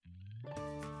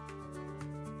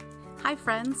Hi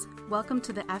friends, welcome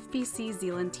to the FBC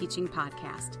Zeeland Teaching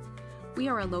Podcast. We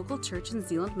are a local church in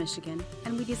Zeeland, Michigan,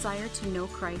 and we desire to know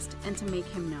Christ and to make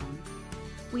Him known.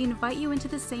 We invite you into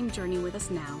the same journey with us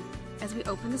now as we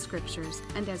open the Scriptures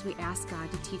and as we ask God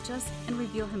to teach us and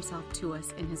reveal Himself to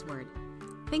us in His Word.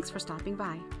 Thanks for stopping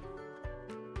by.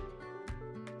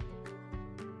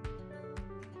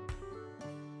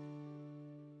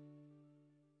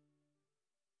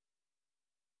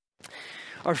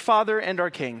 Our Father and our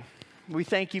King, we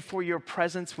thank you for your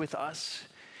presence with us.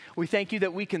 We thank you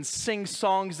that we can sing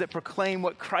songs that proclaim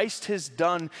what Christ has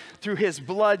done through his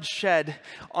blood shed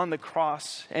on the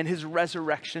cross and his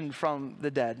resurrection from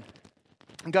the dead.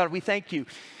 And God, we thank you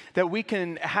that we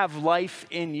can have life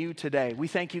in you today. We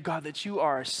thank you, God, that you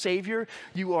are our Savior,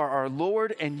 you are our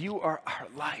Lord, and you are our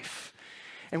life.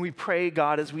 And we pray,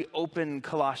 God, as we open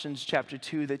Colossians chapter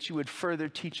 2, that you would further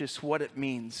teach us what it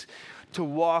means to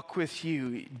walk with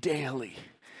you daily,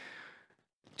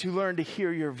 to learn to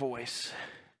hear your voice,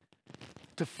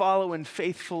 to follow in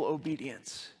faithful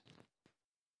obedience.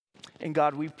 And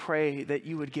God, we pray that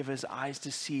you would give us eyes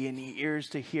to see and ears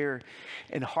to hear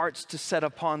and hearts to set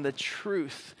upon the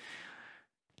truth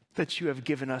that you have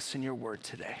given us in your word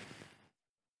today.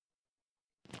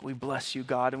 We bless you,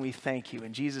 God, and we thank you.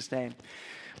 In Jesus' name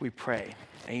we pray.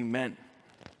 Amen.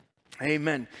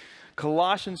 Amen.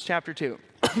 Colossians chapter 2.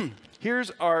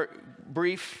 Here's our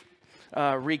brief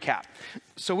recap.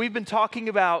 So we've been talking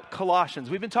about Colossians.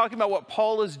 We've been talking about what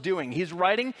Paul is doing. He's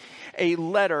writing a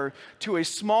letter to a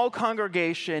small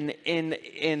congregation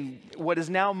in what is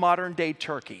now modern day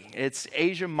Turkey. It's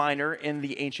Asia Minor in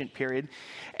the ancient period.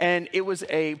 And it was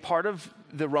a part of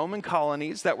the Roman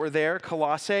colonies that were there.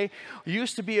 Colossae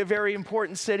used to be a very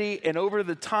important city, and over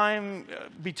the time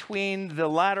between the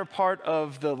latter part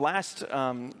of the last,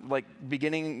 the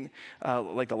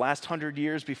last 100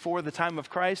 years before the time of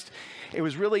Christ, it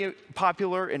was really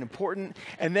popular and important,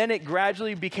 and then it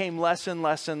gradually became less and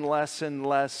less and less and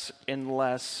less and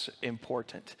less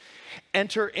important.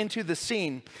 Enter into the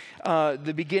scene,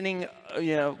 the beginning,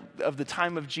 of the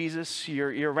time of Jesus.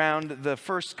 You're around the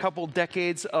first couple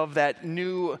decades of that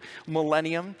new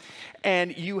millennium,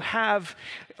 and you have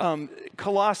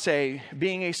Colossae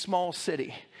being a small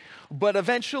city. But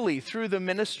eventually, through the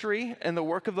ministry and the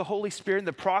work of the Holy Spirit and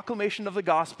the proclamation of the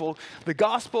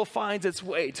gospel finds its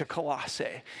way to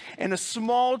Colossae. And a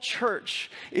small church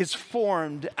is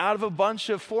formed out of a bunch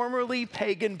of formerly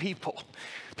pagan people.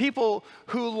 People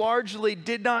who largely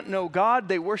did not know God.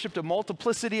 They worshiped a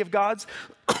multiplicity of gods.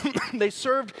 They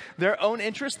served their own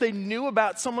interests. They knew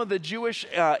about some of the Jewish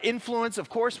influence, of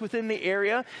course, within the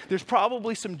area. There's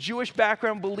probably some Jewish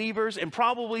background believers and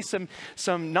probably some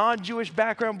non-Jewish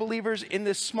background believers in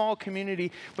this small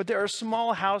community. But they're a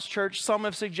small house church. Some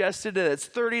have suggested that it's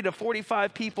 30 to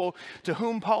 45 people to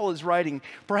whom Paul is writing.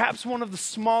 Perhaps one of the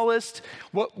smallest,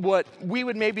 what we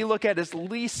would maybe look at as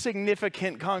least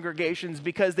significant congregations,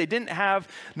 because they didn't have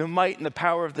the might and the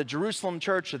power of the Jerusalem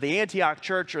church or the Antioch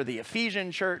church or the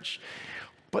Ephesian church,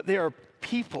 but they are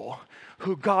people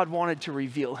who God wanted to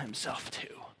reveal himself to.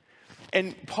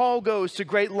 And Paul goes to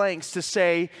great lengths to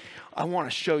say, I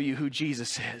want to show you who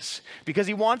Jesus is, because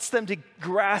he wants them to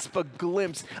grasp a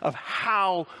glimpse of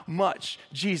how much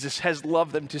Jesus has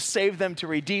loved them, to save them, to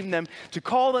redeem them, to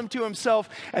call them to himself,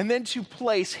 and then to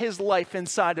place his life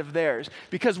inside of theirs.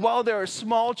 Because while they're a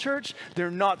small church, they're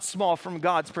not small from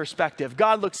God's perspective.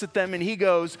 God looks at them and he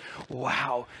goes,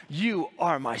 wow, you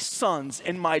are my sons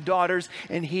and my daughters,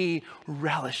 and he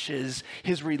relishes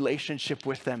his relationship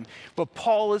with them. But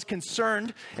Paul is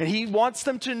concerned, and he wants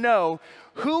them to know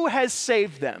who has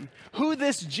saved them, who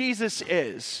this Jesus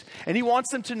is. And he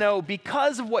wants them to know,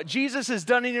 because of what Jesus has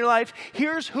done in your life,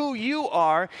 here's who you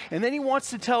are. And then he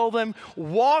wants to tell them,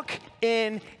 walk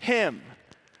in him.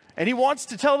 And he wants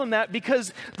to tell them that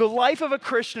because the life of a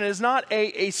Christian is not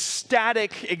a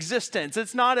static existence.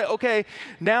 It's not okay,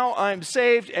 now I'm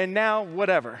saved and now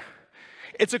whatever.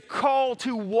 It's a call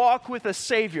to walk with a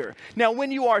Savior. Now,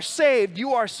 when you are saved,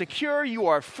 you are secure, you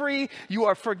are free, you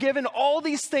are forgiven. All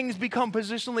these things become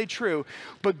positionally true.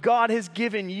 But God has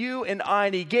given you and I,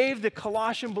 and he gave the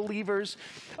Colossian believers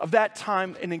of that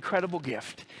time an incredible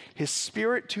gift, his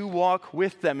Spirit to walk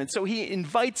with them. And so he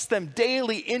invites them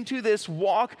daily into this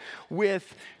walk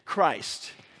with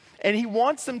Christ. And he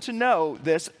wants them to know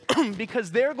this because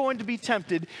they're going to be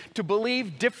tempted to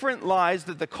believe different lies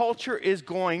that the culture is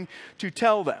going to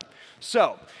tell them.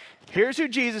 So, here's who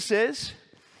Jesus is.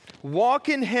 Walk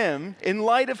in him in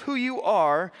light of who you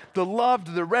are, the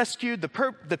loved, the rescued,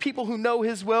 the people who know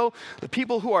his will, the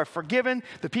people who are forgiven,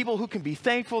 the people who can be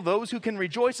thankful, those who can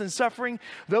rejoice in suffering,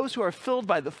 those who are filled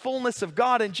by the fullness of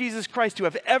God in Jesus Christ, who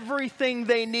have everything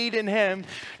they need in him.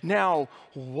 Now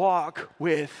walk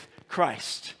with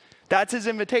Christ. That's his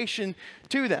invitation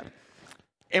to them.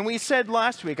 And we said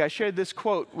last week, I shared this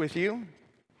quote with you.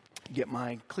 Get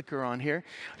my clicker on here.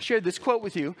 I shared this quote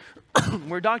with you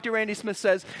where Dr. Randy Smith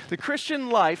says, the Christian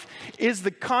life is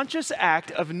the conscious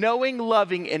act of knowing,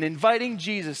 loving, and inviting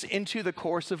Jesus into the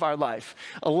course of our life,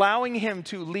 allowing him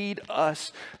to lead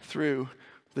us through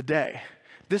the day.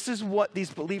 This is what these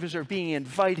believers are being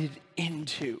invited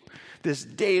into, this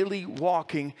daily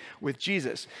walking with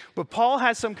Jesus. But Paul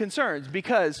has some concerns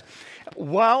because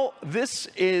while this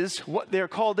is what they're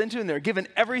called into and they're given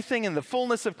everything in the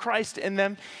fullness of Christ in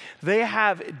them, they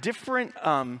have different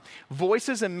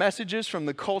voices and messages from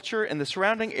the culture and the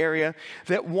surrounding area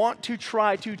that want to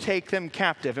try to take them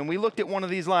captive. And we looked at one of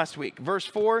these last week. Verse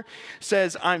 4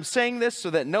 says, I'm saying this so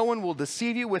that no one will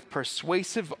deceive you with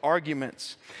persuasive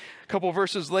arguments. A couple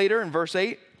verses later in verse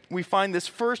 8, we find this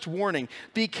first warning.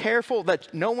 Be careful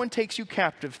that no one takes you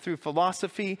captive through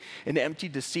philosophy and empty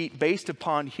deceit based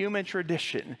upon human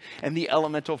tradition and the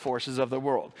elemental forces of the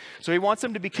world. So he wants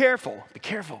them to be careful,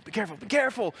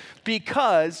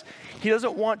 because he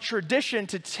doesn't want tradition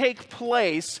to take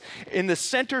place in the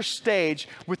center stage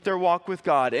with their walk with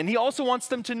God. And he also wants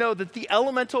them to know that the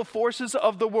elemental forces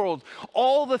of the world,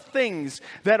 all the things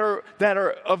that are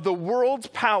of the world's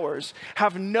powers,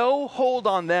 have no hold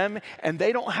on them, and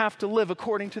they don't have to live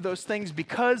according to those things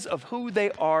because of who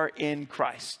they are in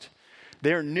Christ.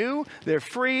 They're new, they're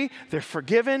free, they're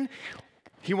forgiven.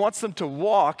 He wants them to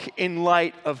walk in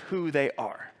light of who they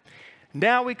are.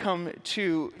 Now we come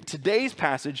to today's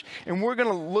passage, and we're going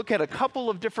to look at a couple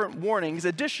of different warnings,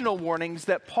 additional warnings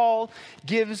that Paul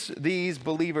gives these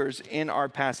believers in our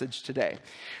passage today.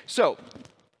 So,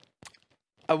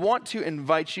 I want to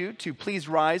invite you to please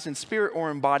rise in spirit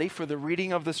or in body for the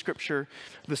reading of the scripture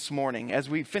this morning as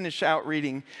we finish out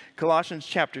reading Colossians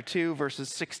chapter 2, verses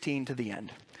 16 to the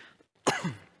end.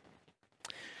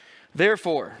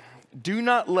 Therefore, do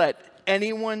not let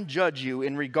anyone judge you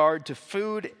in regard to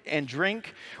food and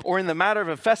drink, or in the matter of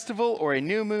a festival, or a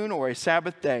new moon, or a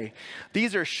Sabbath day.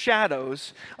 These are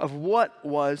shadows of what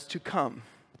was to come.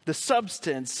 The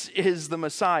substance is the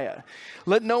Messiah.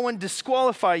 Let no one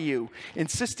disqualify you,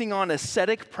 insisting on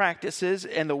ascetic practices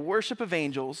and the worship of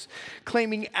angels,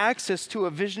 claiming access to a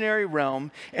visionary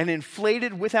realm and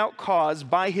inflated without cause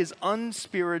by his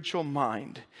unspiritual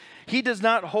mind. He does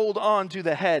not hold on to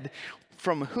the head,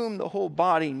 from whom the whole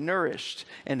body, nourished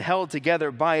and held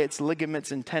together by its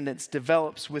ligaments and tendons,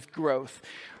 develops with growth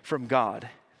from God.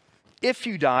 If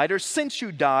you died, or since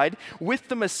you died with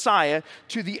the Messiah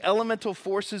to the elemental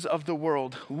forces of the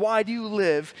world, why do you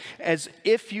live as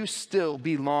if you still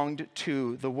belonged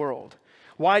to the world?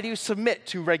 Why do you submit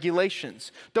to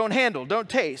regulations? Don't handle, don't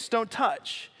taste, don't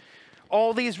touch.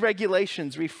 All these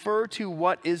regulations refer to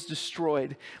what is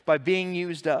destroyed by being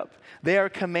used up. They are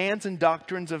commands and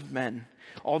doctrines of men.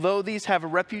 Although these have a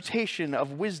reputation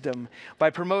of wisdom by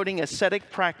promoting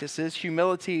ascetic practices,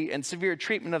 humility, and severe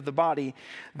treatment of the body,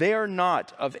 they are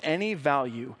not of any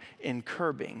value in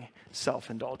curbing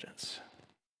self-indulgence.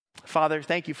 Father,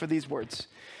 thank you for these words.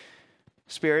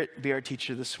 Spirit, be our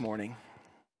teacher this morning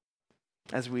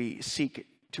as we seek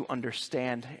to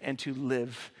understand and to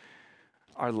live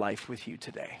our life with you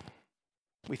today.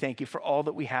 We thank you for all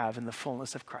that we have in the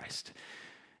fullness of Christ,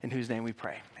 in whose name we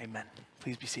pray. Amen.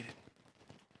 Please be seated.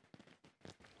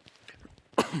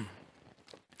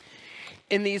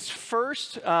 In these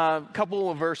first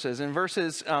couple of verses, in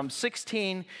verses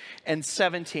 16 and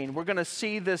 17, we're going to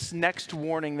see this next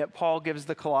warning that Paul gives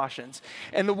the Colossians.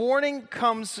 And the warning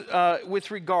comes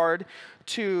with regard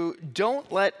to don't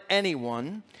let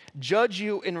anyone judge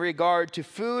you in regard to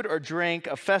food or drink,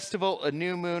 a festival, a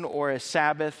new moon, or a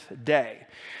Sabbath day.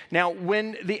 Now,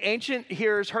 when the ancient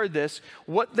hearers heard this,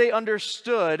 what they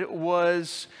understood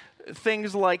was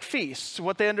things like feasts.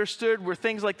 What they understood were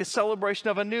things like the celebration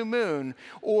of a new moon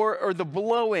or the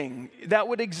blowing that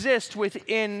would exist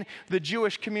within the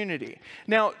Jewish community.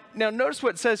 Now notice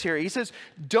what it says here. He says,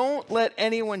 don't let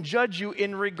anyone judge you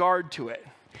in regard to it.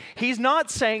 He's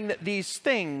not saying that these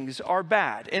things are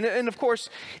bad. And of course,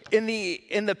 in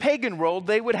the pagan world,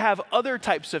 they would have other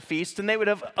types of feasts and they would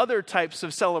have other types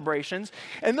of celebrations.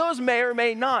 And those may or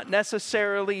may not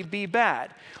necessarily be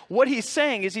bad. What he's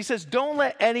saying is, he says, don't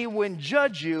let anyone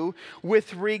judge you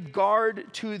with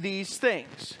regard to these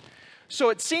things. So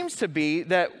it seems to be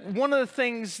that one of the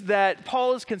things that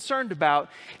Paul is concerned about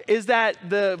is that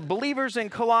the believers in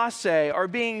Colossae are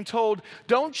being told,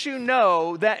 don't you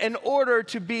know that in order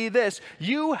to be this,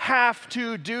 you have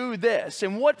to do this?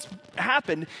 And what's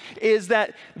happened is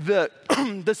that the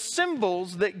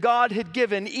symbols that God had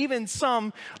given, even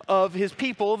some of his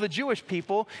people, the Jewish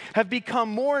people, have become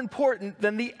more important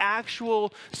than the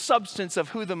actual substance of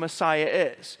who the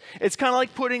Messiah is. It's kind of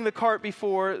like putting the cart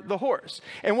before the horse.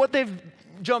 And what they've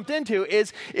jumped into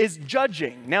is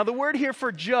judging. Now, the word here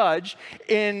for judge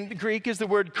in Greek is the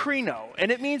word krino,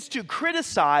 and it means to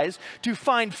criticize, to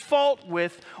find fault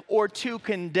with, or to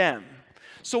condemn.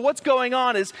 So what's going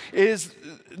on is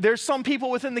there's some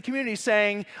people within the community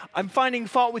saying, I'm finding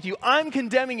fault with you. I'm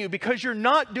condemning you because you're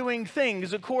not doing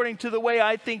things according to the way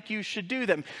I think you should do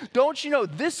them. Don't you know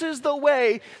this is the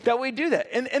way that we do that?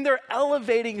 And they're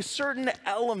elevating certain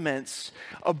elements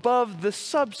above the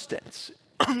substance.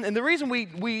 And the reason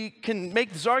we can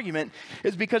make this argument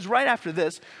is because right after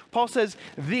this, Paul says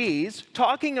these,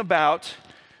 talking about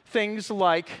things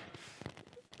like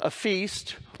a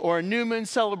feast or a new moon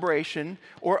celebration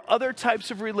or other types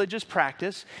of religious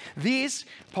practice, these,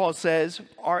 Paul says,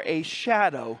 are a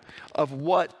shadow of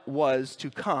what was to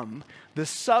come. The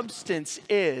substance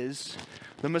is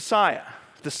the Messiah.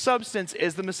 The substance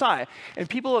is the Messiah. And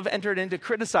people have entered into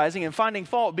criticizing and finding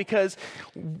fault because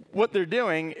what they're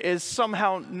doing is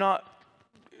somehow not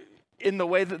in the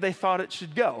way that they thought it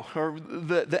should go, or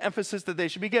the emphasis that they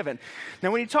should be given.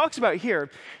 Now, when he talks about here,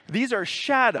 these are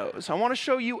shadows. I want to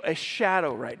show you a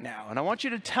shadow right now, and I want you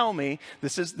to tell me,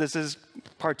 this is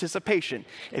participation.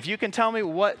 If you can tell me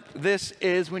what this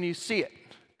is when you see it.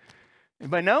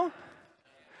 Anybody know?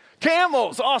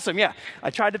 Camels, awesome, yeah. I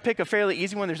tried to pick a fairly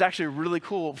easy one. There's actually a really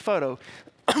cool photo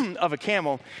of a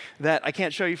camel that I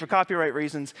can't show you for copyright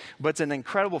reasons, but it's an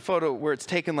incredible photo where it's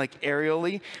taken like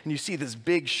aerially, and you see this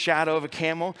big shadow of a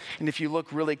camel, and if you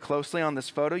look really closely on this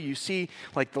photo, you see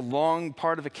like the long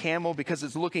part of a camel because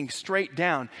it's looking straight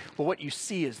down, but what you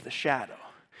see is the shadow.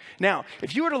 Now,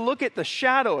 if you were to look at the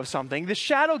shadow of something, the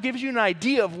shadow gives you an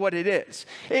idea of what it is.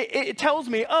 It tells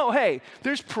me, oh, hey,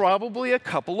 there's probably a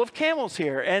couple of camels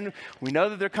here, and we know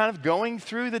that they're kind of going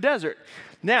through the desert.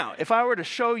 Now, if I were to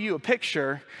show you a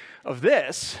picture of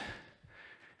this,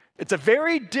 it's a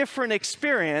very different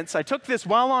experience. I took this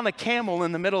while on a camel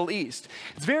in the Middle East.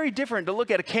 It's very different to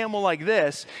look at a camel like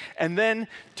this and then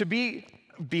to be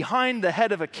behind the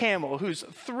head of a camel who's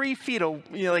 3 feet,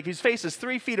 like his face is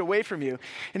 3 feet away from you.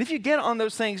 And if you get on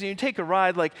those things and you take a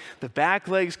ride, like the back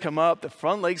legs come up, the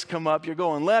front legs come up, you're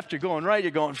going left, you're going right, you're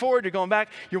going forward, you're going back,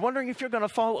 you're wondering if you're going to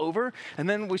fall over. And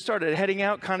then we started heading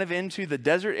out kind of into the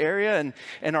desert area,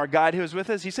 and our guide who was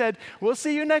with us, he said, we'll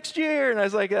see you next year. And I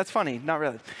was like, that's funny, not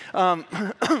really.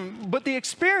 But the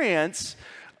experience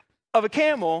of a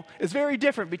camel is very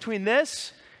different between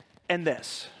this and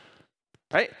this.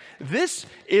 Right? This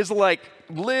is like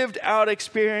lived out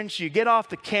experience. You get off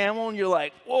the camel and you're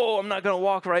like, whoa, I'm not going to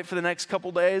walk right for the next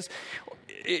couple days.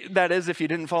 That is, if you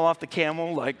didn't fall off the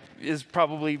camel, like, is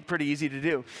probably pretty easy to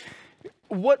do.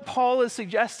 What Paul is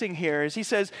suggesting here is he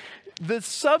says, the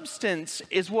substance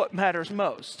is what matters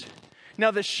most.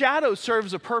 Now, the shadow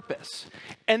serves a purpose.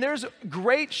 And there's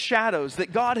great shadows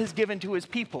that God has given to his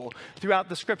people throughout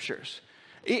the scriptures.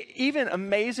 Even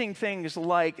amazing things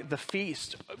like the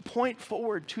feast point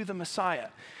forward to the Messiah.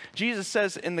 Jesus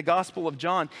says in the Gospel of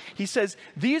John, he says,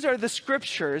 these are the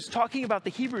scriptures, talking about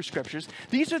the Hebrew scriptures,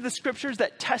 these are the scriptures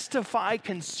that testify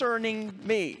concerning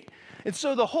me. And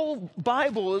so the whole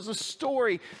Bible is a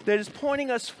story that is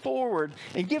pointing us forward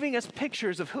and giving us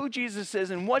pictures of who Jesus is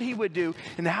and what he would do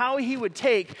and how he would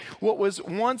take what was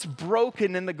once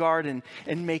broken in the garden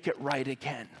and make it right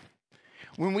again.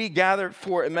 When we gather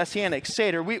for a Messianic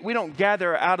Seder, we don't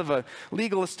gather out of a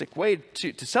legalistic way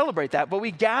to celebrate that, but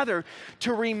we gather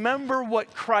to remember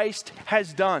what Christ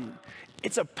has done.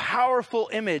 It's a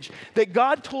powerful image that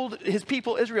God told his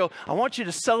people Israel, I want you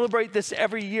to celebrate this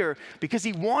every year, because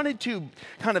he wanted to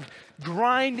kind of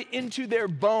grind into their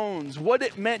bones what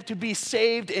it meant to be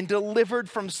saved and delivered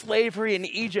from slavery in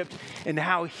Egypt, and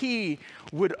how he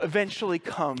would eventually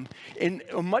come in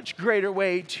a much greater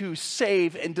way to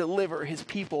save and deliver his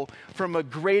people from a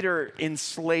greater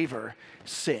enslaver,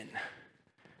 sin.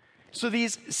 So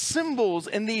these symbols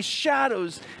and these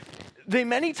shadows, they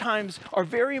many times are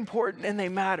very important and they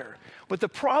matter. But the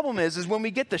problem is when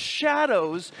we get the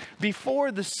shadows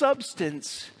before the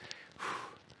substance,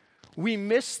 we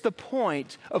miss the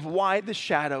point of why the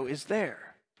shadow is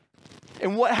there.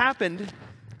 And what happened,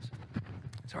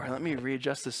 sorry, let me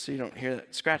readjust this so you don't hear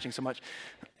that scratching so much.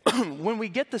 When we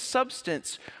get the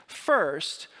substance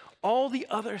first, all the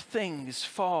other things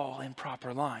fall in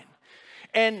proper line.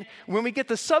 And when we get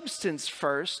the substance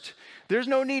first, there's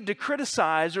no need to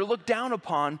criticize or look down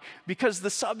upon because the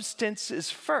substance is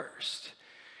first.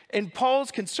 And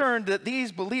Paul's concerned that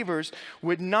these believers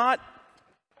would not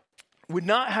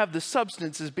have the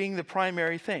substance as being the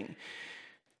primary thing.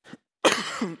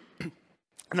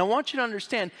 And I want you to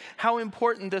understand how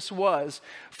important this was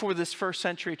for this first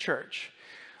century church.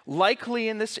 Likely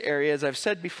in this area, as I've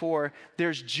said before,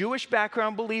 there's Jewish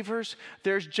background believers,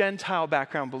 there's Gentile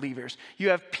background believers. You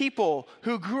have people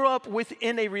who grew up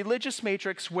within a religious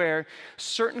matrix where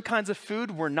certain kinds of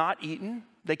food were not eaten.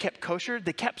 They kept kosher,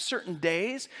 they kept certain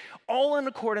days, all in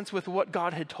accordance with what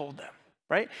God had told them.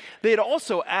 Right? They had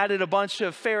also added a bunch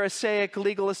of Pharisaic,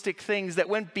 legalistic things that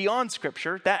went beyond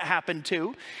Scripture. That happened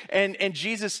too. And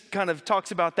Jesus kind of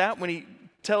talks about that when he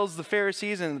tells the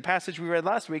Pharisees in the passage we read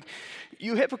last week,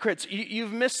 you hypocrites,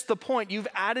 you've missed the point. You've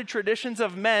added traditions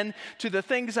of men to the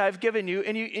things I've given you,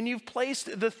 and you've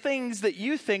placed the things that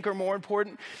you think are more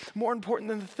important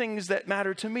than the things that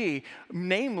matter to me,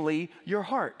 namely your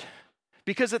heart.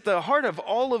 Because at the heart of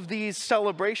all of these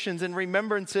celebrations and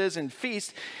remembrances and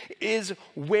feasts is,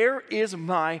 where is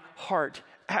my heart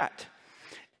at?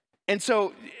 And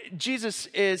so Jesus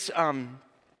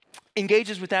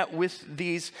engages with that with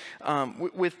these,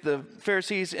 with the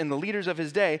Pharisees and the leaders of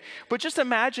his day. But just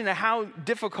imagine how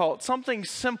difficult something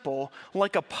simple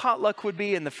like a potluck would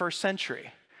be in the first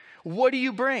century. What do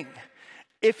you bring?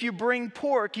 If you bring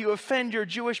pork, you offend your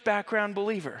Jewish background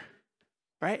believer,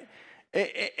 right?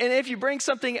 And if you bring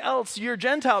something else, your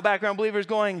Gentile background believer is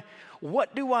going,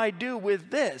 what do I do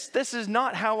with this? This is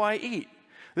not how I eat.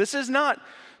 This is not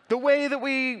the way that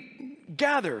we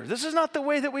gather. This is not the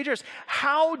way that we dress.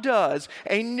 How does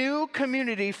a new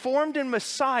community formed in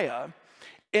Messiah,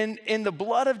 in the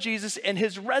blood of Jesus and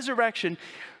his resurrection,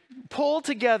 pull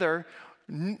together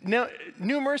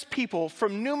numerous people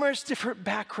from numerous different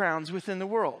backgrounds within the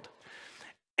world?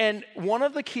 And one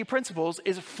of the key principles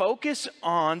is focus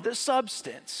on the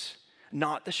substance,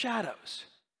 not the shadows.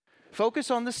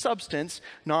 Focus on the substance,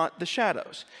 not the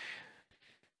shadows.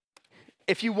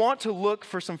 If you want to look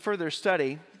for some further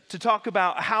study to talk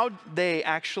about how they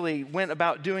actually went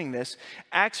about doing this,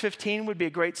 Acts 15 would be a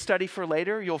great study for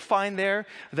later. You'll find there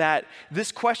that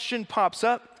this question pops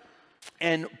up.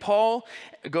 And Paul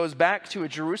goes back to a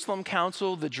Jerusalem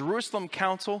council, the Jerusalem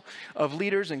council of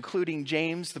leaders, including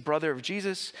James, the brother of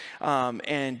Jesus,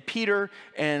 and Peter,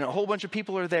 and a whole bunch of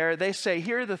people are there. They say,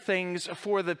 here are the things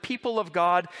for the people of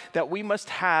God that we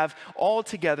must have all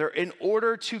together in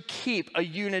order to keep a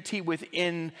unity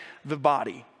within the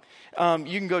body.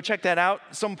 You can go check that out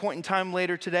some point in time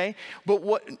later today. But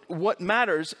what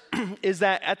matters is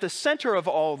that at the center of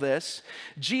all this,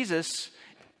 Jesus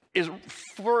is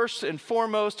first and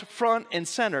foremost, front and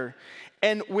center.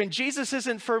 And when Jesus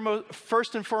isn't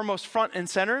first and foremost, front and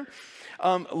center,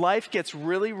 life gets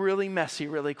really, really messy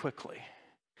really quickly.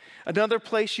 Another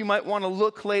place you might want to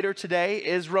look later today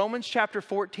is Romans chapter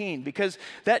 14, because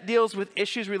that deals with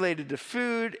issues related to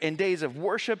food and days of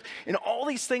worship, and all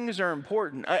these things are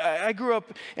important. I grew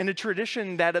up in a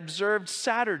tradition that observed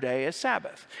Saturday as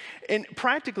Sabbath. And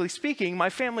practically speaking,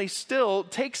 my family still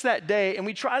takes that day, and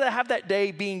we try to have that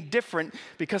day being different,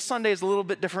 because Sunday is a little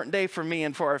bit different day for me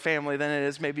and for our family than it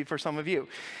is maybe for some of you.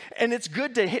 And it's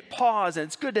good to hit pause, and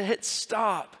it's good to hit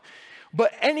stop.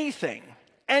 But anything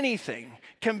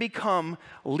can become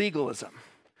legalism.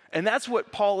 And that's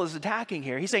what Paul is attacking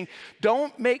here. He's saying,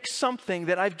 don't make something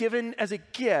that I've given as a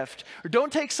gift, or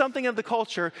don't take something of the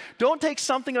culture, don't take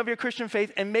something of your Christian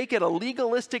faith and make it a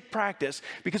legalistic practice.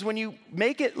 Because when you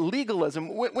make it legalism,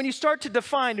 when you start to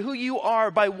define who you are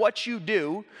by what you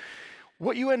do,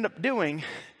 what you end up doing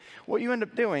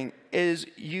is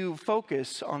you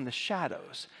focus on the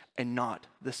shadows and not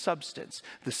the substance.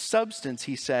 The substance,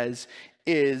 he says,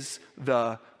 is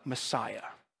the Messiah.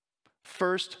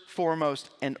 First,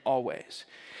 foremost, and always.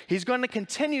 He's going to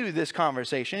continue this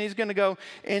conversation. He's going to go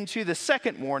into the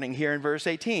second warning here in verse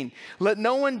 18. Let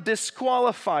no one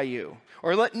disqualify you,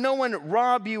 or let no one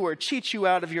rob you or cheat you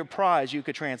out of your prize, you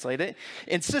could translate it,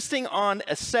 insisting on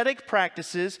ascetic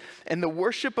practices and the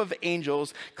worship of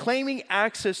angels, claiming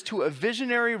access to a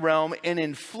visionary realm and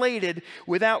inflated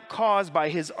without cause by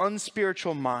his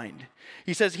unspiritual mind.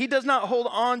 He says, he does not hold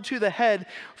on to the head,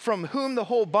 from whom the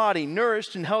whole body,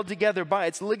 nourished and held together by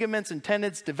its ligaments and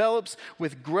tendons, develops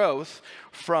with growth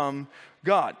from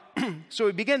God. So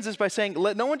he begins this by saying,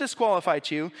 let no one disqualify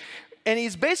you. And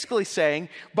he's basically saying,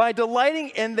 by delighting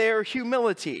in their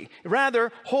humility,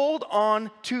 rather hold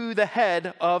on to the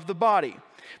head of the body.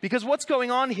 Because what's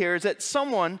going on here is that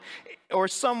someone or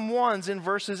someones in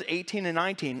verses 18 and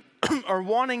 19 are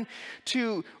wanting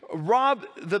to rob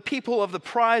the people of the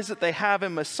prize that they have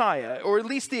in Messiah, or at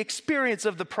least the experience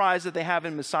of the prize that they have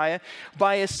in Messiah,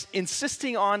 by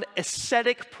insisting on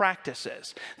ascetic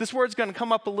practices. This word's going to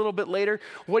come up a little bit later.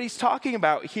 What he's talking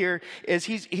about here is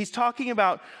he's talking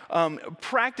about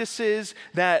practices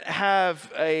that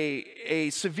have a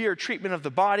severe treatment of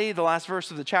the body. The last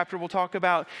verse of the chapter we'll talk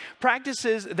about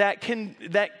practices that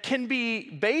can be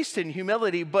based in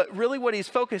humility, but really what he's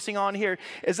focusing on here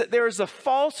is that there is a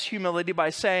false humility by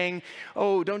saying,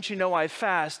 oh, don't you know I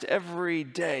fast every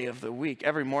day of the week?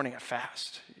 Every morning I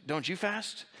fast. Don't you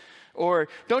fast? Or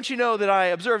don't you know that I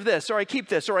observe this, or I keep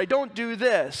this, or I don't do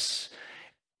this?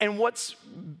 And what's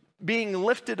being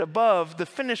lifted above the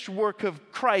finished work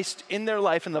of Christ in their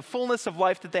life and the fullness of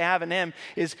life that they have in him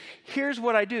is, here's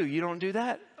what I do. You don't do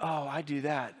that? Oh, I do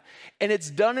that. And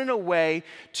it's done in a way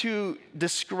to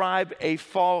describe a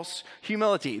false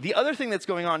humility. The other thing that's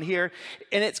going on here,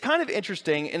 and it's kind of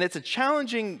interesting, and it's a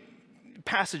challenging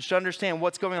passage to understand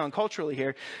what's going on culturally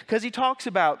here, because he talks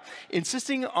about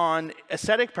insisting on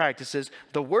ascetic practices,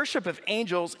 the worship of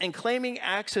angels, and claiming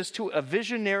access to a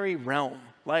visionary realm.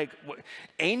 Like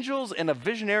angels in a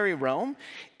visionary realm?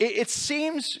 It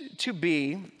seems to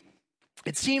be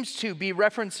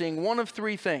referencing one of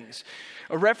three things.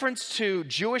 A reference to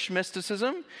Jewish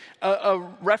mysticism, a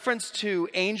reference to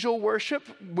angel worship,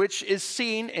 which is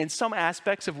seen in some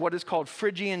aspects of what is called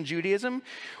Phrygian Judaism,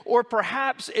 or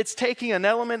perhaps it's taking an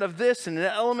element of this and an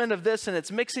element of this and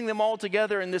it's mixing them all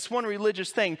together in this one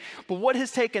religious thing. But what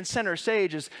has taken center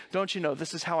stage is, don't you know,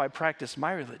 this is how I practice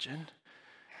my religion.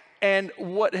 And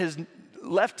what has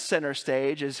left center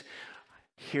stage is,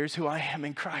 here's who I am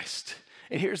in Christ.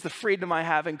 And here's the freedom I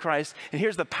have in Christ. And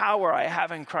here's the power I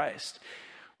have in Christ.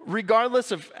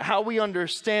 Regardless of how we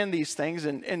understand these things,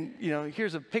 and you know,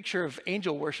 here's a picture of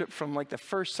angel worship from like the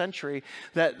first century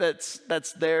that's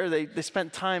there. They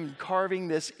spent time carving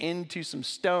this into some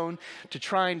stone to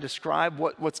try and describe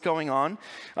what's going on.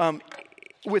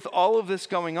 With all of this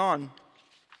going on,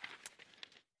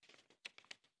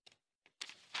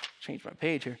 change my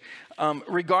page here.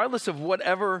 Regardless of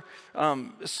whatever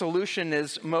solution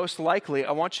is most likely,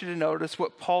 I want you to notice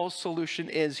what Paul's solution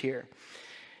is here.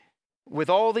 With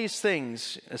all these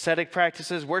things, ascetic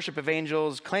practices, worship of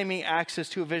angels, claiming access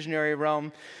to a visionary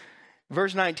realm,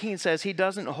 verse 19 says he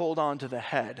doesn't hold on to the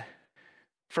head,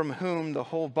 from whom the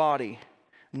whole body,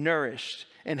 nourished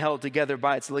and held together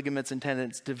by its ligaments and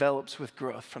tendons, develops with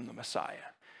growth from the Messiah.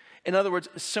 In other words,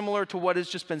 similar to what has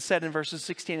just been said in verses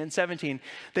 16 and 17,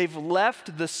 they've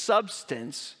left the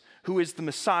substance, who is the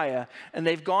Messiah, and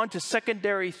they've gone to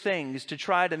secondary things to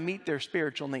try to meet their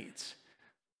spiritual needs.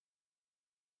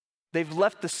 They've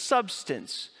left the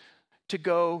substance to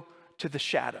go to the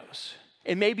shadows,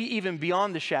 and maybe even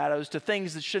beyond the shadows to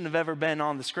things that shouldn't have ever been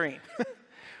on the screen,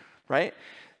 right?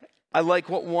 I like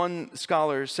what one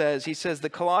scholar says. He says the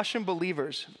Colossian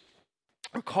believers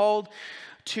are called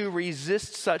to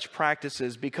resist such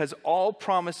practices because all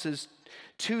promises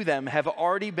to them have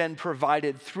already been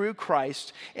provided through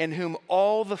Christ, in whom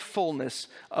all the fullness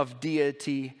of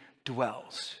deity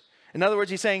dwells. In other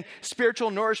words, he's saying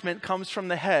spiritual nourishment comes from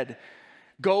the head.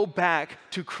 Go back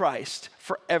to Christ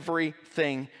for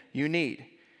everything you need.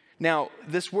 Now,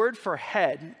 this word for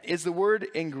head is the word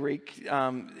in Greek,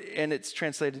 and it's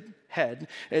translated head.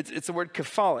 It's the word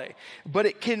kephale, but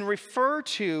it can refer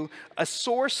to a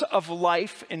source of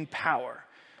life and power.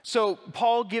 So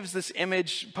Paul gives this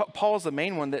image. Paul's the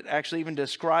main one that actually even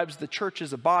describes the church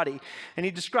as a body. And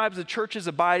he describes the church as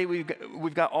a body.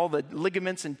 We've got all the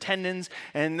ligaments and tendons,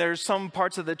 and there's some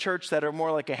parts of the church that are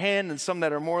more like a hand, and some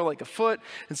that are more like a foot,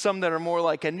 and some that are more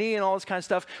like a knee, and all this kind of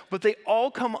stuff. But they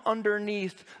all come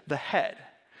underneath the head.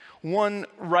 One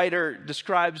writer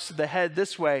describes the head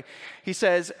this way. He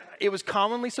says, it was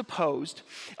commonly supposed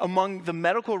among the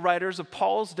medical writers of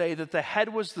Paul's day that the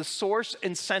head was the source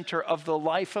and center of the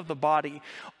life of the body.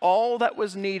 All that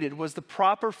was needed was the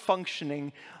proper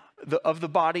functioning of the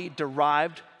body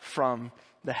derived from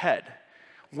the head.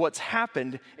 What's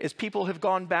happened is people have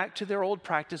gone back to their old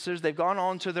practices, they've gone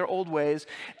on to their old ways,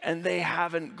 and they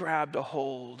haven't grabbed a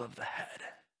hold of the head.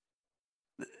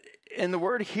 In the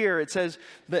word here, it says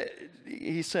that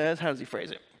he says, how does he phrase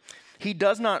it? He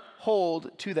does not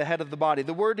hold to the head of the body.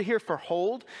 The word here for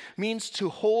hold means to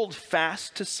hold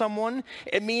fast to someone.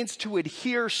 It means to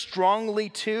adhere strongly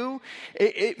to.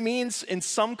 It means in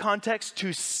some contexts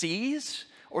to seize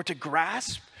or to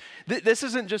grasp. This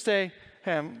isn't just a,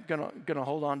 hey, I'm gonna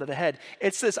hold on to the head.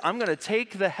 It's this, I'm gonna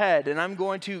take the head and I'm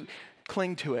going to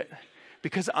cling to it.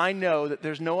 Because I know that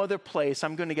there's no other place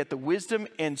I'm going to get the wisdom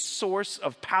and source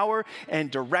of power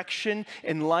and direction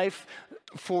in life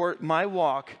for my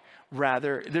walk.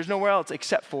 Rather, there's nowhere else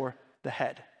except for the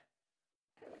head.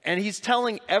 And he's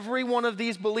telling every one of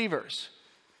these believers,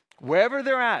 wherever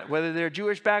they're at, whether they're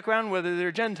Jewish background, whether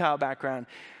they're Gentile background,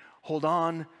 hold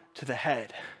on to the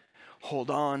head. Hold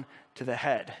on to the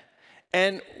head.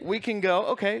 And we can go,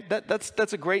 okay,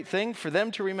 that's a great thing for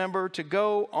them to remember, to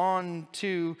go on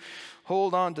to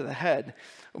hold on to the head.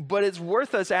 But it's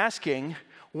worth us asking,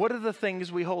 what are the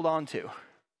things we hold on to?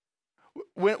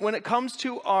 When it comes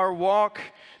to our walk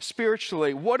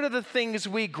spiritually, what are the things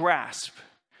we grasp?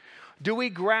 Do we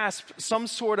grasp some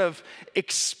sort of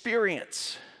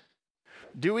experience?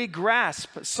 Do we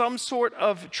grasp some sort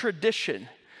of tradition?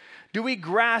 Do we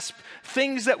grasp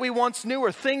things that we once knew,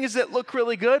 or things that look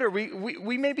really good, or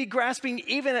we may be grasping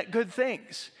even at good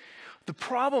things? The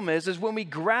problem is when we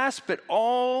grasp at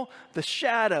all the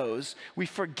shadows, we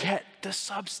forget the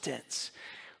substance,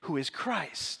 who is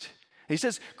Christ. He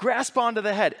says, grasp onto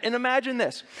the head. And imagine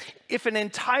this. If an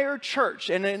entire church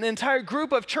and an entire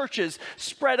group of churches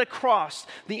spread across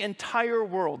the entire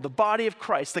world, the body of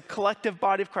Christ, the collective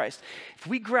body of Christ, if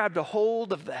we grabbed a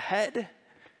hold of the head,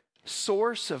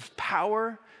 source of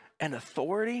power and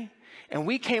authority, and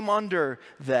we came under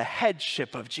the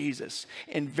headship of Jesus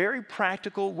in very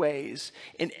practical ways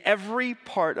in every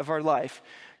part of our life,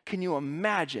 can you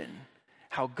imagine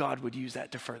how God would use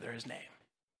that to further his name?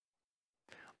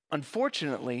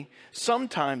 Unfortunately,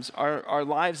 sometimes our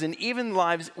lives, and even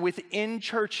lives within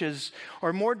churches,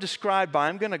 are more described by,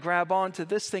 I'm going to grab onto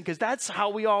this thing because that's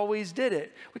how we always did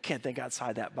it. We can't think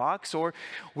outside that box. Or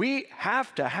we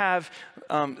have to have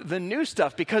the new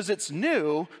stuff because it's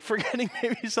new, forgetting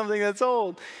maybe something that's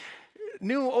old.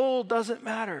 New, old doesn't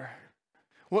matter.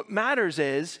 What matters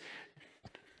is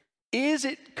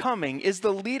it coming? Is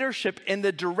the leadership and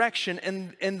the direction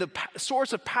and the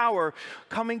source of power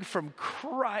coming from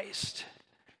Christ?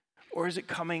 Or is it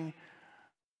coming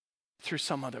through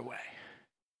some other way?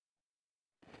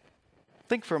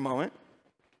 Think for a moment.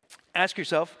 Ask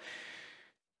yourself,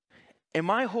 am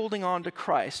I holding on to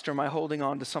Christ, or am I holding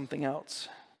on to something else?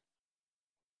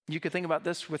 You could think about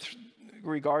this with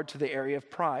regard to the area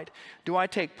of pride. Do I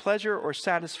take pleasure or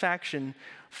satisfaction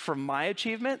from my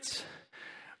achievements?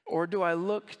 Or do I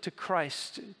look to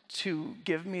Christ to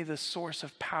give me the source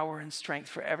of power and strength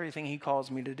for everything he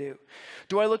calls me to do?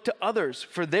 Do I look to others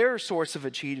for their source of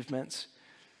achievements?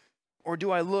 Or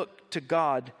do I look to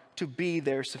God to be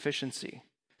their sufficiency?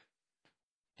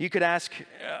 You could ask,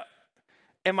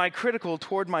 am I critical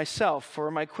toward myself, or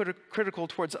am I critical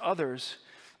towards others?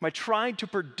 Am I trying to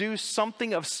produce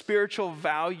something of spiritual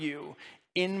value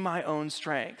in my own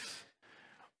strength?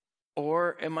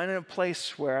 Or am I in a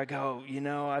place where I go,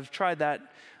 I've tried that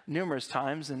numerous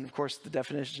times, and of course the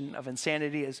definition of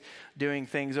insanity is doing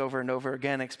things over and over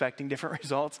again, expecting different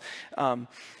results.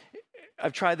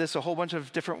 I've tried this a whole bunch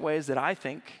of different ways that I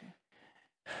think,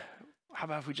 how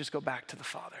about if we just go back to the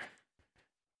Father?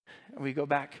 And we go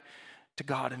back to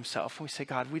God himself, and we say,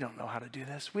 God, we don't know how to do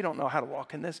this. We don't know how to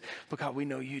walk in this, but God, we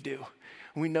know you do.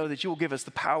 We know that you will give us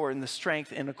the power and the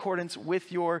strength in accordance with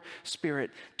your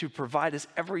Spirit to provide us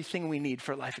everything we need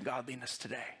for life and godliness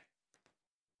today.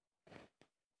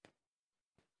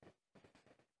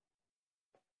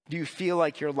 Do you feel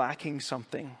like you're lacking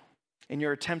something and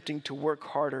you're attempting to work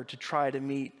harder to try to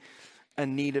meet a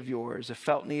need of yours, a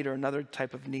felt need or another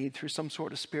type of need, through some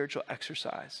sort of spiritual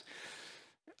exercise?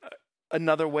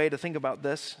 Another way to think about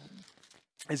this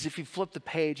is if you flip the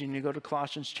page and you go to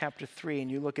Colossians chapter 3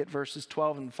 and you look at verses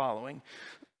 12 and following,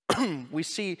 we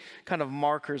see kind of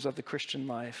markers of the Christian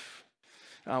life.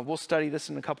 We'll study this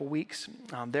in a couple weeks.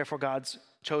 Therefore, God's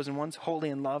chosen ones, holy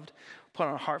and loved, put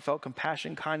on heartfelt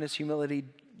compassion, kindness, humility,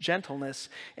 gentleness,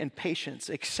 and patience,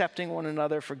 accepting one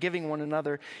another, forgiving one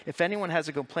another. If anyone has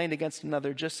a complaint against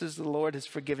another, just as the Lord has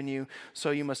forgiven you,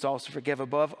 so you must also forgive.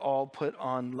 Above all, put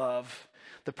on love,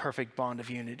 the perfect bond of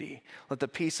unity. Let the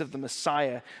peace of the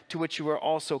Messiah, to which you are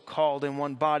also called in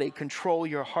one body, control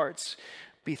your hearts.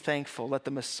 Be thankful. Let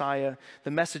the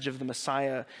message of the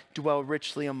Messiah dwell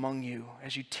richly among you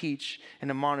as you teach and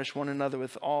admonish one another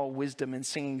with all wisdom, and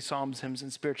singing psalms, hymns,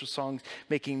 and spiritual songs,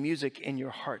 making music in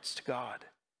your hearts to God.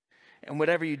 And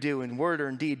whatever you do in word or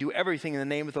in deed, do everything in the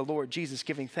name of the Lord Jesus,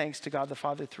 giving thanks to God the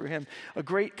Father through him. A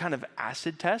great kind of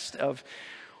acid test of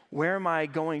where am I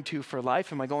going to for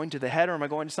life? Am I going to the head, or am I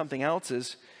going to something else?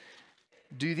 Is,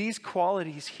 do these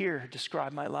qualities here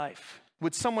describe my life?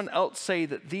 Would someone else say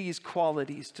that these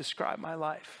qualities describe my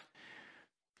life?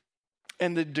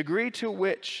 And the degree to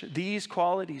which these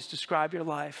qualities describe your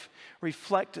life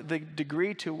reflect the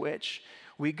degree to which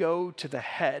we go to the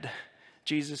head,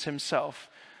 Jesus himself,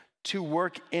 to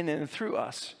work in and through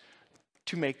us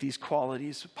to make these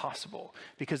qualities possible,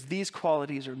 because these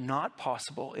qualities are not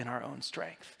possible in our own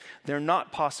strength. They're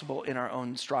not possible in our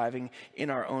own striving, in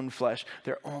our own flesh.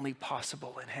 They're only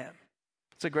possible in him.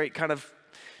 It's a great kind of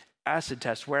acid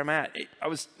test where I'm at. I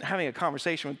was having a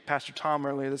conversation with Pastor Tom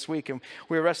earlier this week, and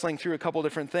we were wrestling through a couple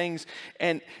different things,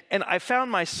 and I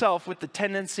found myself with the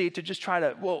tendency to just try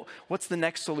to, well, what's the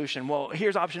next solution? Well,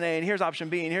 here's option A, and here's option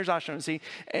B, and here's option C,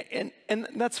 and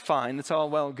that's fine. It's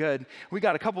all well and good. We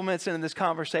got a couple minutes into this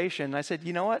conversation, and I said,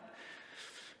 you know what?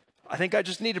 I think I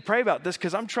just need to pray about this,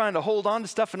 because I'm trying to hold on to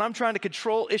stuff, and I'm trying to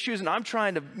control issues, and I'm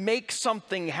trying to make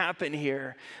something happen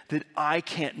here that I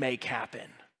can't make happen.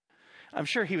 I'm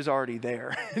sure he was already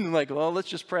there. And like, well, let's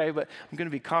just pray, but I'm going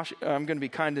to be cautious. I'm going to be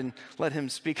kind and let him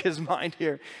speak his mind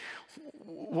here.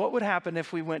 What would happen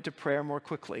if we went to prayer more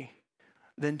quickly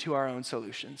than to our own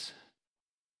solutions?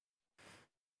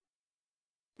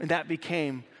 And that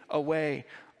became a way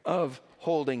of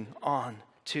holding on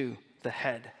to the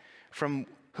head, from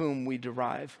whom we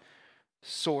derive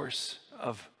source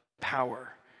of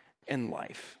power in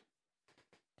life.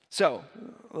 So,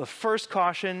 the first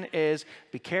caution is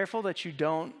be careful that you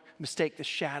don't mistake the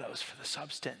shadows for the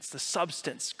substance. The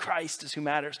substance, Christ, is who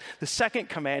matters. The second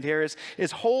command here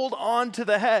is hold on to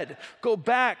the head. Go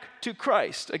back to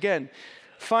Christ. Again,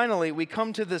 finally, we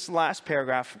come to this last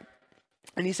paragraph,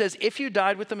 and he says, if you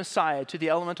died with the Messiah to the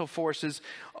elemental forces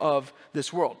of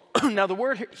this world. Now, the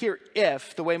word here,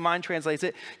 if, the way mine translates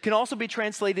it, can also be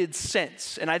translated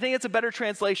since. And I think it's a better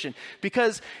translation,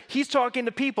 because he's talking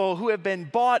to people who have been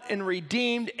bought and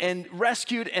redeemed and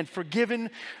rescued and forgiven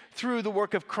through the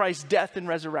work of Christ's death and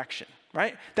resurrection,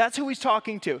 right? That's who he's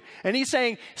talking to. And he's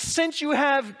saying, since you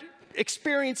have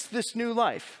experienced this new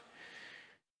life,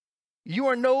 you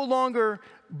are no longer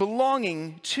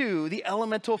belonging to the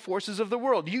elemental forces of the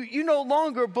world. You no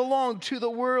longer belong to the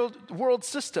world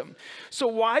system. So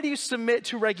why do you submit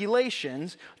to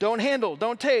regulations? Don't handle,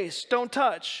 don't taste, don't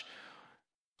touch.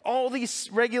 All these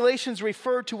regulations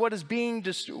refer to what is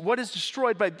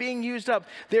destroyed by being used up.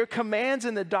 They're commands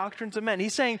and the doctrines of men.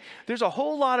 He's saying there's a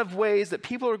whole lot of ways that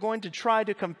people are going to try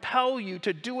to compel you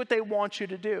to do what they want you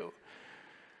to do.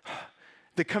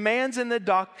 The commands and the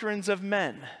doctrines of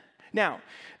men. Now,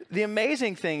 the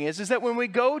amazing thing is that when we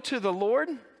go to the Lord,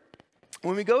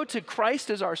 when we go to Christ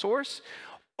as our source,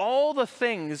 all the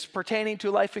things pertaining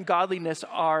to life and godliness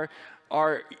are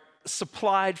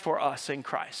supplied for us in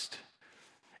Christ.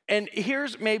 And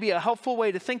here's maybe a helpful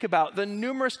way to think about the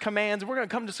numerous commands. We're going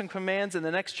to come to some commands in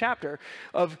the next chapter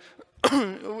of,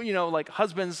 like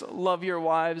husbands, love your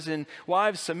wives, and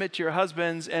wives, submit to your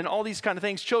husbands, and all these kind of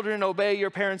things. Children, obey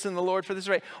your parents in the Lord, for this is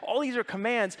right. All these are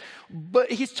commands,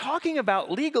 but he's talking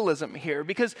about legalism here,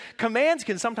 because commands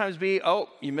can sometimes be, oh,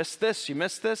 you missed this, you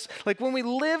missed this. Like when we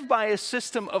live by a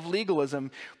system of legalism,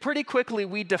 pretty quickly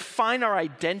we define our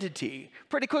identity.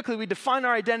 Pretty quickly we define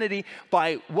our identity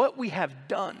by what we have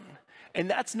done. And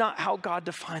that's not how God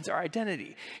defines our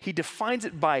identity. He defines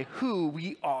it by who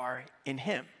we are in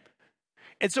him.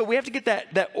 And so we have to get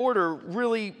that order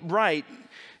really right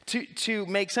to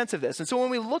make sense of this. And so when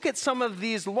we look at some of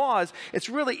these laws, it's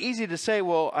really easy to say,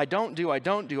 well, I don't do, I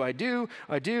don't do, I do,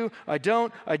 I do, I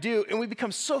don't, I do. And we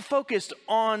become so focused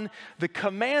on the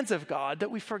commands of God that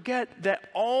we forget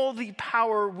that all the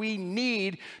power we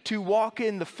need to walk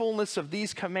in the fullness of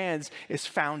these commands is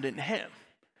found in him.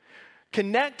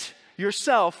 Connect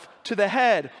yourself to the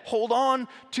head. Hold on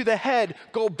to the head.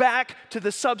 Go back to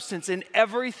the substance, and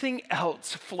everything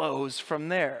else flows from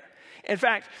there. In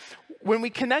fact, when we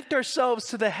connect ourselves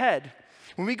to the head,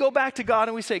 when we go back to God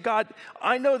and we say, God,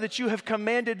 I know that you have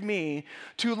commanded me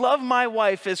to love my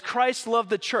wife as Christ loved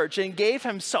the church and gave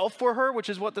himself for her, which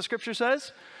is what the scripture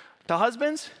says to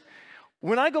husbands.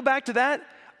 When I go back to that,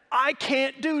 I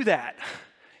can't do that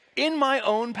in my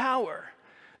own power.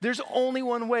 There's only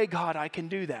one way, God, I can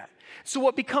do that. So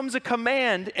what becomes a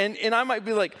command, and I might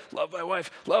be like, love my wife,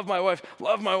 love my wife,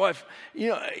 love my wife.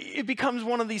 It becomes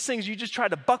one of these things you just try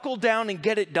to buckle down and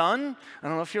get it done. I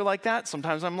don't know if you're like that.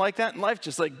 Sometimes I'm like that in life,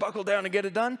 just like buckle down and get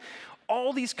it done.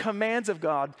 All these commands of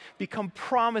God become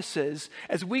promises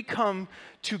as we come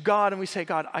to God and we say,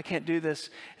 God, I can't do this.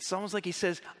 It's almost like he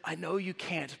says, I know you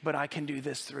can't, but I can do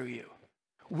this through you.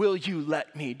 Will you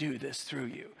let me do this through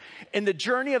you? And the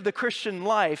journey of the Christian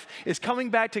life is coming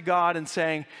back to God and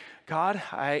saying, God,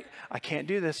 I can't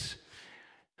do this.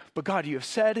 But God, you have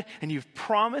said and you've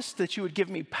promised that you would give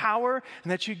me power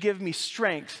and that you'd give me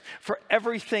strength for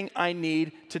everything I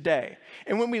need today.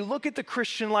 And when we look at the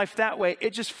Christian life that way, it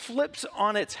just flips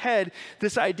on its head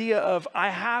this idea of I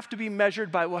have to be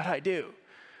measured by what I do.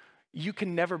 You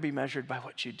can never be measured by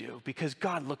what you do, because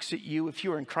God looks at you if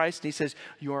you are in Christ and he says,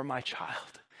 you are my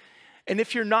child. And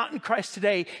if you're not in Christ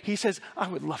today, he says, I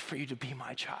would love for you to be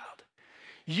my child.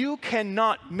 You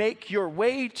cannot make your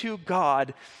way to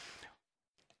God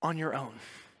on your own.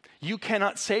 You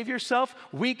cannot save yourself.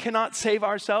 We cannot save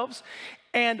ourselves.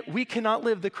 And we cannot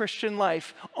live the Christian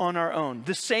life on our own.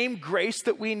 The same grace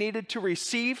that we needed to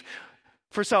receive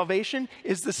for salvation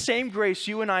is the same grace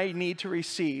you and I need to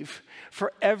receive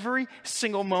for every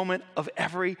single moment of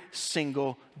every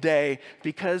single day.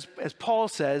 Because, as Paul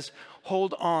says,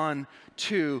 hold on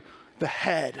to the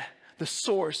head, the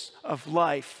source of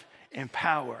life and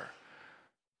power.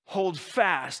 Hold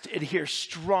fast, adhere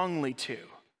strongly to.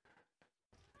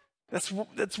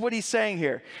 That's what he's saying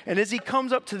here. And as he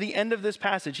comes up to the end of this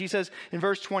passage, he says in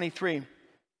verse 23,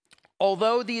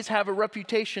 although these have a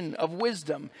reputation of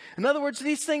wisdom, in other words,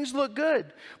 these things look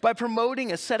good. By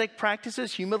promoting ascetic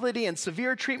practices, humility, and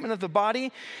severe treatment of the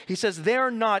body, he says they're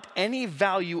not any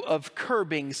value of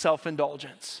curbing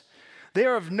self-indulgence. They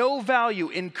are of no value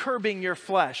in curbing your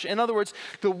flesh. In other words,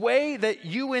 the way that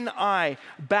you and I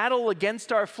battle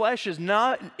against our flesh is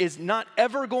not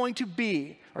ever going to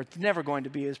be, or it's never going to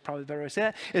be is probably the better way to say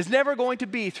that, is never going to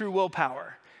be through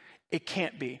willpower. It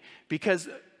can't be. Because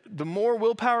the more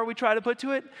willpower we try to put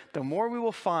to it, the more we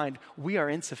will find we are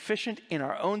insufficient in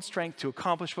our own strength to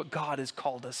accomplish what God has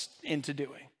called us into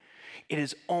doing. It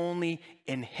is only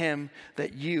in him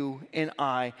that you and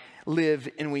I live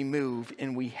and we move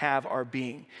and we have our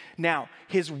being. Now,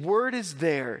 his word is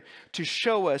there to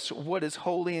show us what is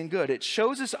holy and good. It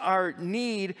shows us our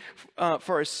need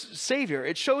for a Savior.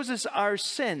 It shows us our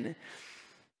sin.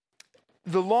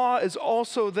 The law is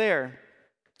also there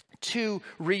to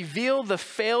reveal the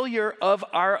failure of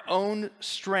our own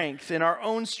strength and our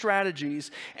own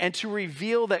strategies, and to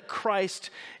reveal that Christ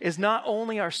is not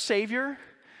only our Savior,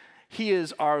 he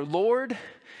is our Lord,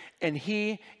 and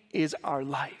he is our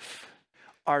life,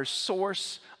 our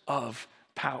source of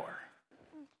power.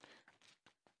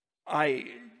 I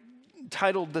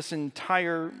titled this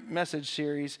entire message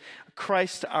series,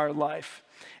 Christ Our Life.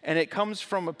 And it comes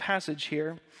from a passage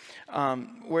here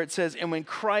where it says, and when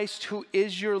Christ, who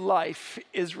is your life,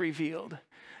 is revealed,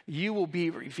 you will be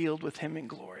revealed with him in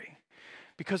glory.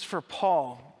 Because for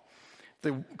Paul,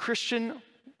 the Christian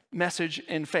message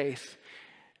in faith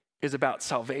is about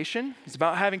salvation. It's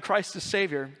about having Christ as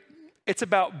Savior. It's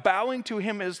about bowing to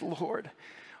him as Lord.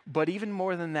 But even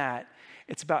more than that,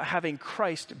 it's about having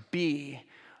Christ be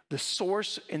the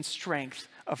source and strength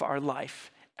of our life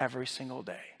every single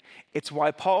day. It's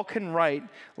why Paul can write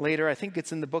later, I think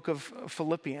it's in the book of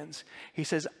Philippians, he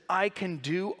says, I can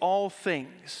do all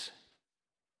things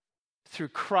through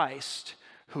Christ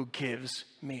who gives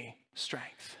me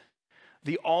strength.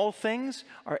 The all things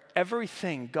are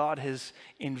everything God has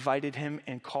invited him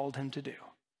and called him to do.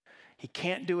 He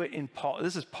can't do it in Paul.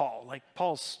 This is Paul. Like,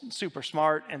 Paul's super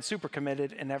smart and super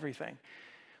committed and everything.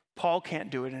 Paul can't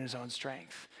do it in his own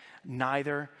strength.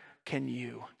 Neither can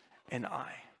you and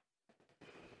I.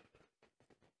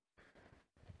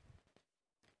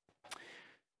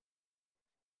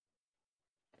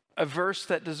 A verse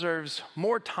that deserves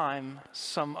more time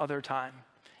some other time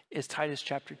is Titus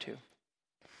chapter 2.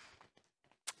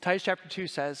 Titus chapter 2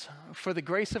 says, for the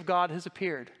grace of God has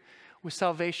appeared with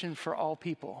salvation for all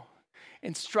people,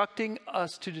 instructing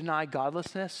us to deny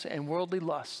godlessness and worldly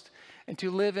lust, and to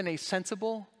live in a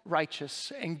sensible,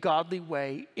 righteous, and godly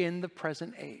way in the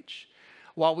present age,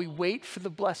 while we wait for the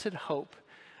blessed hope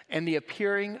and the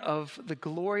appearing of the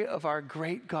glory of our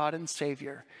great God and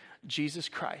Savior, Jesus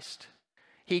Christ.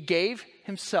 He gave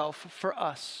himself for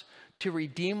us to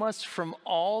redeem us from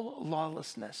all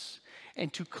lawlessness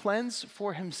and to cleanse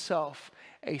for himself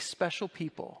a special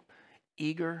people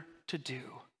eager to do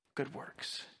good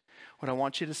works. What I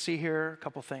want you to see here are a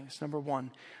couple things. Number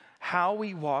one, how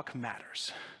we walk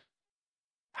matters.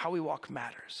 How we walk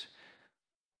matters.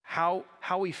 How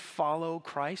we follow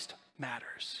Christ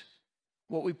matters.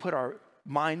 What we put our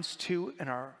minds to and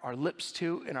our lips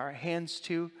to and our hands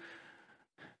to,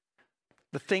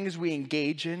 the things we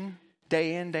engage in,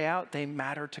 day out, they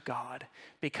matter to God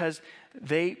because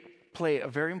they play a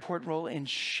very important role in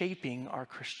shaping our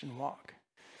Christian walk.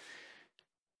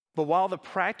 But while the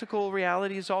practical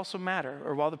realities also matter,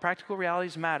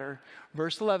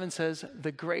 verse 11 says,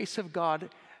 the grace of God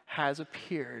has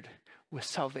appeared with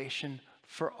salvation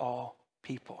for all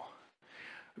people.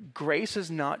 Grace is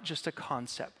not just a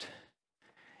concept,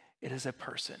 it is a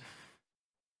person.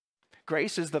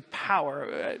 Grace is the power.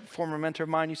 A former mentor of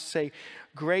mine used to say,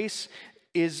 grace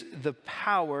is the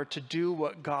power to do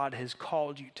what God has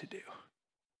called you to do.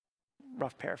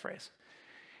 Rough paraphrase.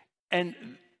 And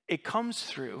it comes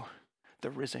through the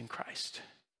risen Christ.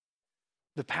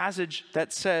 The passage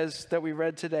that says, that we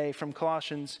read today from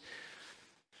Colossians,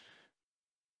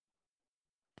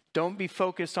 Don't be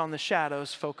focused on the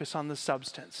shadows, focus on the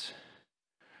substance.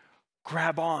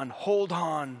 Grab on, hold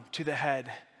on to the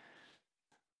head.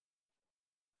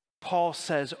 Paul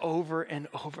says over and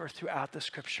over throughout the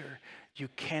scripture, you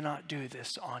cannot do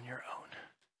this on your own.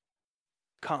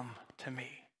 Come to me.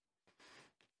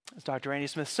 As Dr. Andy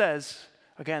Smith says,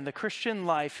 again, the Christian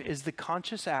life is the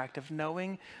conscious act of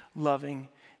knowing, loving,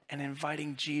 and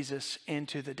inviting Jesus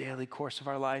into the daily course of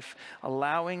our life,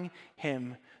 allowing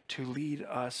him to lead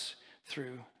us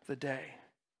through the day.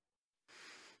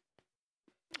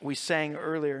 We sang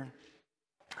earlier,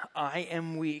 I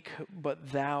am weak,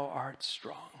 but thou art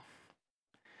strong.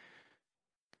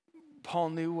 Paul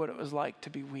knew what it was like to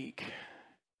be weak.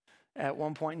 At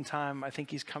one point in time, I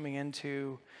think he's coming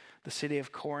into the city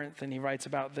of Corinth, and he writes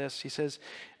about this. He says,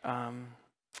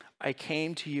 I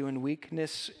came to you in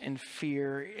weakness and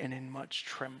fear and in much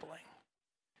trembling.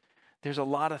 There's a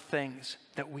lot of things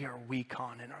that we are weak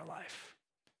on in our life.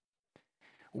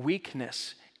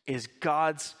 Weakness is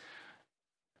God's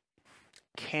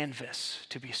canvas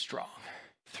to be strong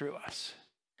through us.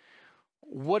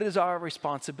 What is our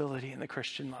responsibility in the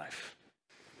Christian life?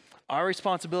 Our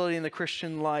responsibility in the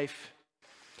Christian life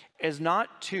is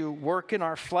not to work in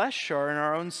our flesh or in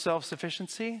our own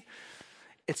self-sufficiency.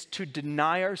 It's to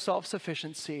deny our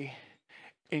self-sufficiency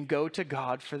and go to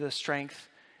God for the strength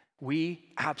we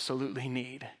absolutely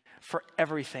need for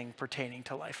everything pertaining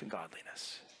to life and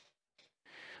godliness.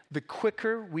 The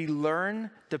quicker we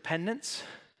learn dependence,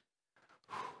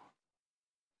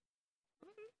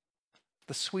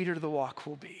 the sweeter the walk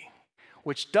will be,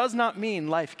 which does not mean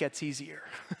life gets easier.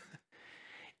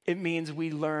 It means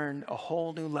we learn a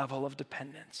whole new level of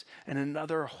dependence and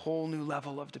another whole new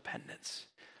level of dependence.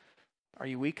 Are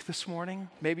you weak this morning?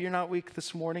 Maybe you're not weak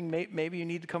this morning. Maybe you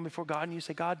need to come before God and you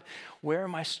say, God, where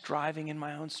am I striving in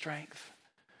my own strength?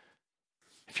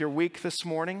 If you're weak this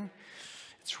morning,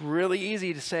 it's really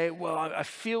easy to say, well, I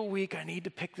feel weak. I need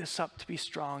to pick this up to be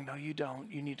strong. No, you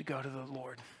don't. You need to go to the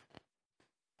Lord.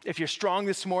 If you're strong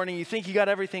this morning, you think you got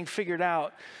everything figured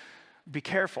out, be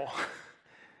careful.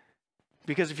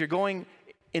 Because if you're going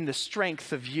in the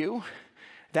strength of you,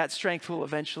 that strength will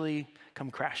eventually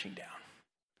come crashing down.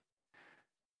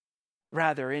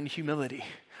 Rather, in humility,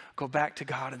 go back to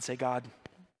God and say, God,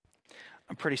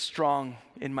 I'm pretty strong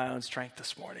in my own strength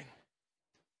this morning.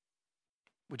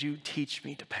 Would you teach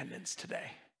me dependence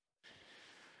today?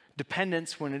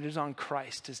 Dependence, when it is on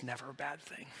Christ, is never a bad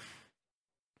thing.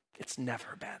 It's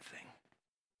never a bad thing.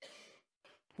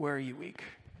 Where are you weak?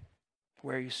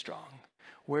 Where are you strong?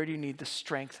 Where do you need the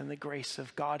strength and the grace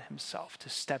of God himself to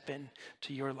step in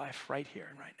to your life right here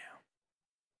and right now?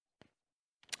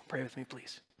 Pray with me,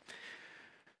 please.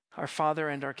 Our Father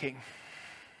and our King,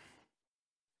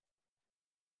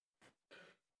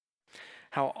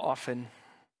 how often,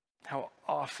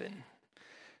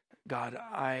 God,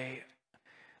 I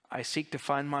seek to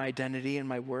find my identity and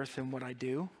my worth in what I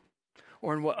do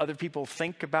or in what other people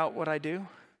think about what I do.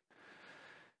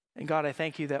 And God, I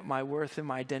thank you that my worth and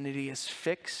my identity is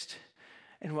fixed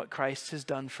in what Christ has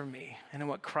done for me and in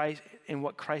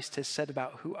what Christ has said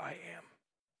about who I am.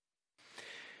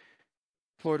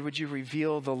 Lord, would you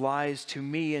reveal the lies to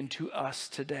me and to us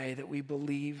today that we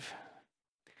believe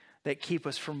that keep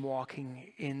us from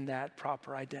walking in that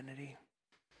proper identity?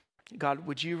 God,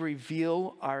 would you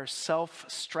reveal our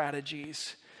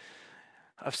self-strategies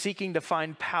of seeking to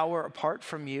find power apart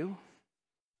from you?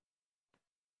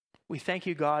 We thank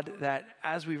you, God, that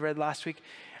as we read last week,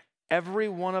 every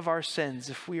one of our sins,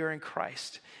 if we are in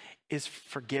Christ, is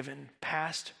forgiven,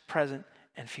 past, present,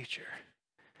 and future.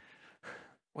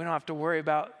 We don't have to worry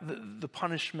about the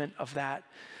punishment of that.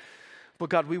 But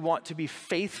God, we want to be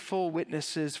faithful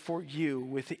witnesses for you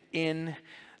within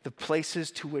the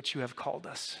places to which you have called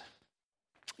us.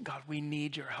 God, we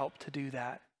need your help to do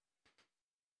that.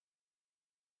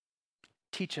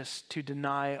 Teach us to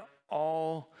deny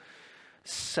all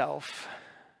self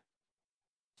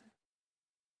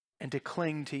and to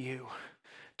cling to you,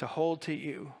 to hold to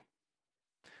you,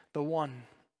 the one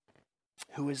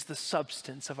who is the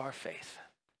substance of our faith.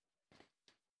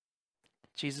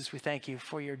 Jesus, we thank you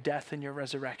for your death and your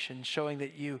resurrection, showing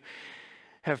that you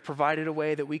have provided a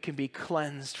way that we can be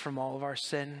cleansed from all of our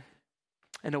sin,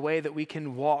 and a way that we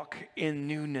can walk in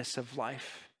newness of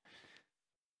life.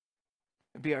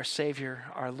 Be our Savior,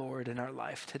 our Lord, in our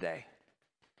life today,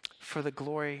 for the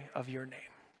glory of your name.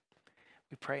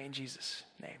 We pray in Jesus'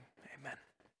 name, amen.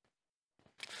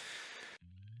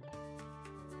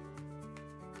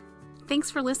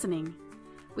 Thanks for listening.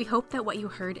 We hope that what you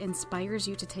heard inspires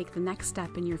you to take the next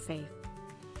step in your faith.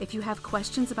 If you have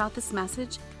questions about this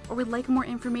message or would like more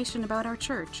information about our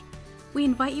church, we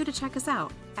invite you to check us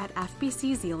out at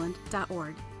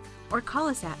fbczealand.org. or call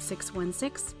us at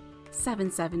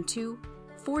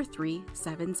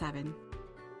 616-772-4377.